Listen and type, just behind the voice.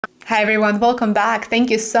Hi everyone, welcome back. Thank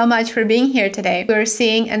you so much for being here today. We're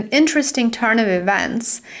seeing an interesting turn of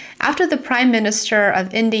events. After the Prime Minister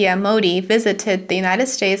of India, Modi, visited the United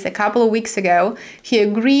States a couple of weeks ago, he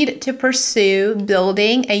agreed to pursue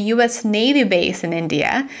building a US Navy base in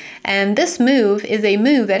India. And this move is a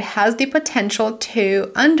move that has the potential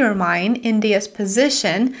to undermine India's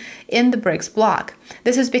position in the BRICS bloc.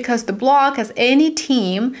 This is because the bloc, as any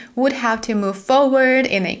team, would have to move forward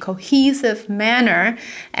in a cohesive manner,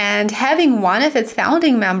 and having one of its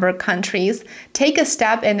founding member countries take a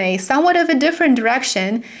step in a somewhat of a different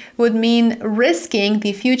direction would mean risking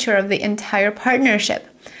the future of the entire partnership.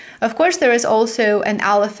 Of course, there is also an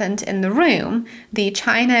elephant in the room, the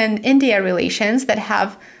China and India relations that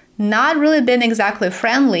have not really been exactly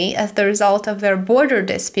friendly as the result of their border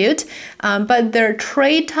dispute, but their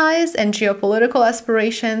trade ties and geopolitical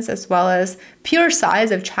aspirations, as well as pure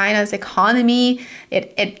size of China's economy,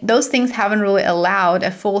 those things haven't really allowed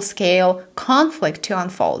a full-scale conflict to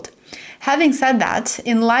unfold. Having said that,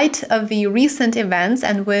 in light of the recent events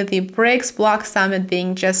and with the BRICS bloc summit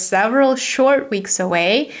being just several short weeks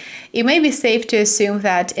away, it may be safe to assume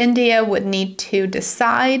that India would need to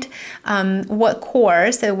decide what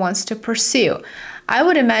course it wants to pursue. I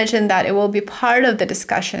would imagine that it will be part of the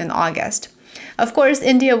discussion in August. Of course,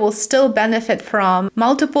 India will still benefit from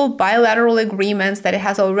multiple bilateral agreements that it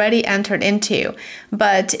has already entered into,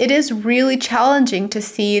 but it is really challenging to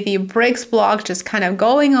see the BRICS bloc just kind of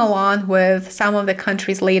going along with some of the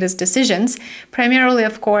country's latest decisions, primarily,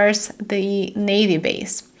 of course, the Navy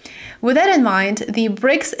base. With that in mind, the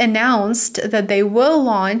BRICS announced that they will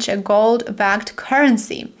launch a gold-backed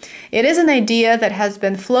currency. It is an idea that has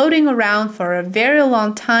been floating around for a very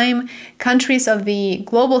long time. Countries of the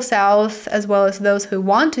global south, as well as those who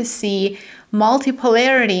want to see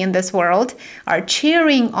multipolarity in this world, are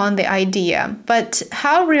cheering on the idea. But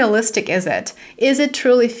how realistic is it? Is it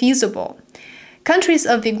truly feasible? Countries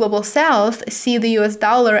of the global south see the US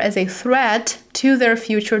dollar as a threat to their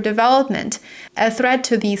future development, a threat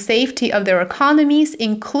to the safety of their economies,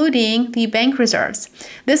 including the bank reserves.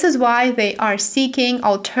 This is why they are seeking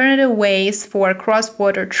alternative ways for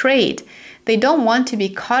cross-border trade. They don't want to be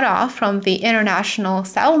cut off from the international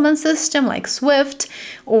settlement system like SWIFT,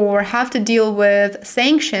 or have to deal with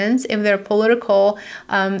sanctions if their political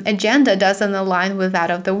agenda doesn't align with that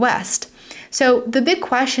of the West. So the big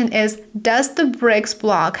question is, does the BRICS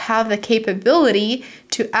bloc have the capability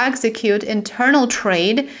to execute internal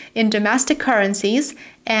trade in domestic currencies,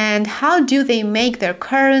 and how do they make their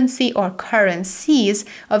currency or currencies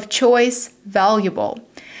of choice valuable?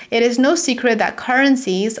 It is no secret that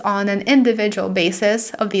currencies on an individual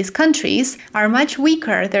basis of these countries are much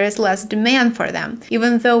weaker. There is less demand for them.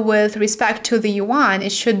 Even though with respect to the yuan,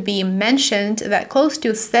 it should be mentioned that close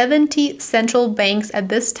to 70 central banks at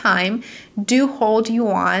this time do hold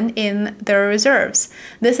yuan in their reserves.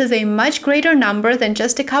 This is a much greater number than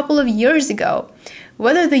just a couple of years ago.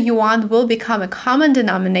 Whether the yuan will become a common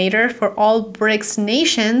denominator for all BRICS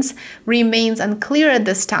nations remains unclear at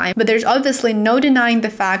this time, but there's obviously no denying the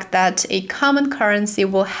fact that a common currency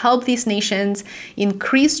will help these nations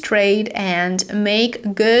increase trade and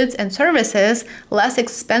make goods and services less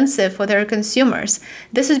expensive for their consumers.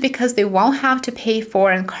 This is because they won't have to pay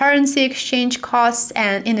foreign currency exchange costs,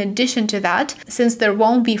 and in addition to that, since there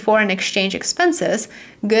won't be foreign exchange expenses,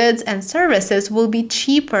 goods and services will be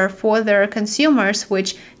cheaper for their consumers,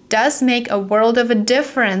 which does make a world of a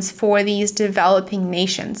difference for these developing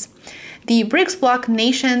nations. The BRICS bloc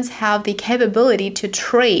nations have the capability to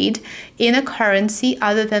trade in a currency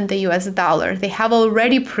other than the US dollar. They have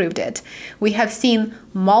already proved it. We have seen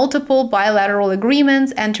multiple bilateral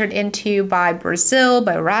agreements entered into by Brazil,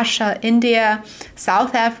 by Russia, India,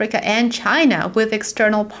 South Africa, and China with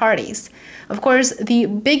external parties. Of course, the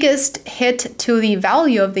biggest hit to the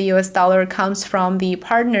value of the US dollar comes from the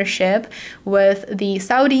partnership with the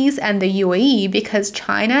Saudis and the UAE, because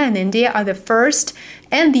China and India are the first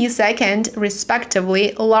and the second,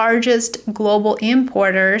 respectively, largest global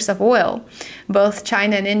importers of oil. Both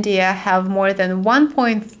China and India have more than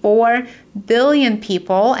 1.4 billion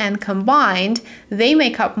people, and combined, they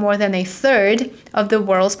make up more than a third of the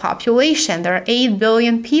world's population. There are 8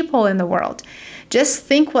 billion people in the world. Just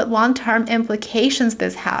think what long-term implications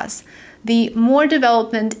this has. The more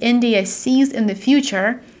development India sees in the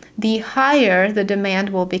future, the higher the demand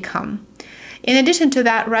will become. In addition to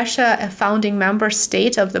that, Russia, a founding member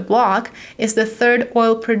state of the bloc, is the third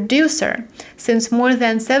oil producer. Since more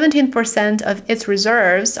than 17% of its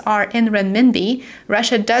reserves are in renminbi,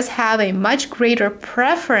 Russia does have a much greater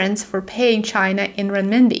preference for paying China in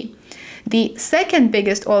renminbi. The second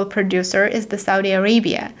biggest oil producer is the Saudi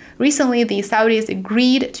Arabia. Recently, the Saudis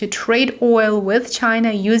agreed to trade oil with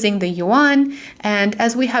China using the yuan, and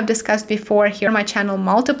as we have discussed before here on my channel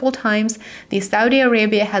multiple times, the Saudi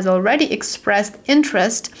Arabia has already expressed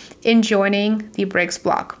interest in joining the BRICS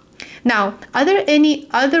bloc. Now, are there any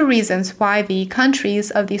other reasons why the countries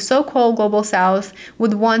of the so-called Global South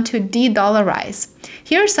would want to de-dollarize?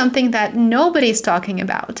 Here's something that nobody's talking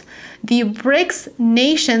about. The BRICS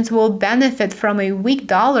nations will benefit from a weak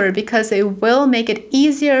dollar because it will make it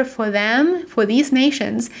easier for them, for these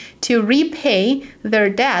nations, to repay their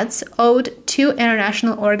debts owed to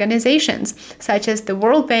international organizations, such as the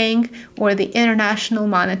World Bank or the International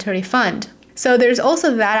Monetary Fund. So there's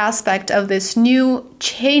also that aspect of this new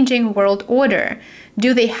changing world order.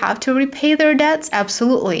 Do they have to repay their debts?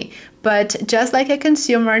 Absolutely. But just like a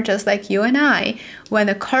consumer, just like you and I, when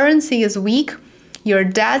the currency is weak, your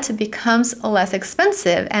debt becomes less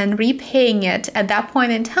expensive, and repaying it at that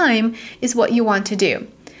point in time is what you want to do.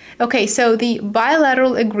 Okay, so the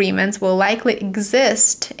bilateral agreements will likely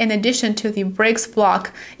exist in addition to the BRICS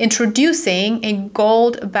bloc introducing a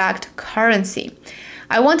gold-backed currency.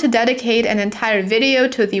 I want to dedicate an entire video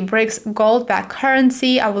to the BRICS gold-backed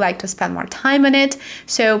currency. I would like to spend more time on it,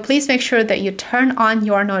 so please make sure that you turn on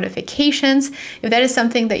your notifications if that is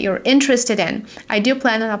something that you're interested in. I do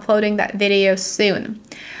plan on uploading that video soon.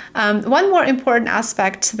 One more important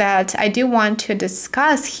aspect that I do want to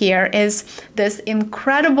discuss here is this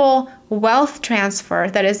incredible wealth transfer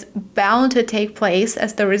that is bound to take place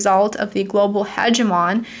as the result of the global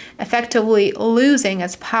hegemon effectively losing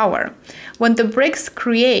its power. When the BRICS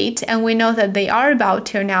create, and we know that they are about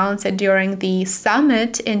to announce it during the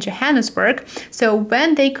summit in Johannesburg, so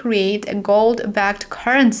when they create a gold-backed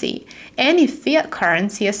currency, any fiat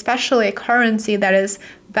currency, especially a currency that is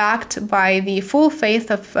backed by the full faith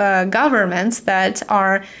of governments that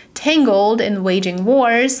are tangled in waging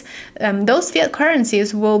wars, those fiat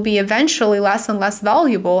currencies will be eventually less and less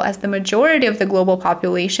valuable as the majority of the global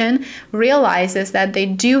population realizes that they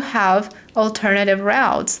do have alternative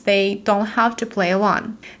routes. They don't have to play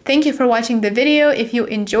along. Thank you for watching the video. If you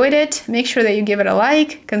enjoyed it, make sure that you give it a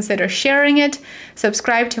like, consider sharing it,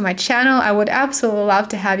 subscribe to my channel. I would absolutely love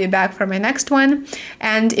to have you back for my next one.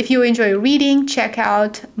 And if you enjoy reading, check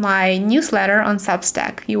out my newsletter on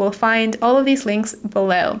Substack. You will find all of these links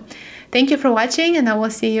below. Thank you for watching, and I will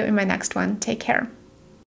see you in my next one. Take care.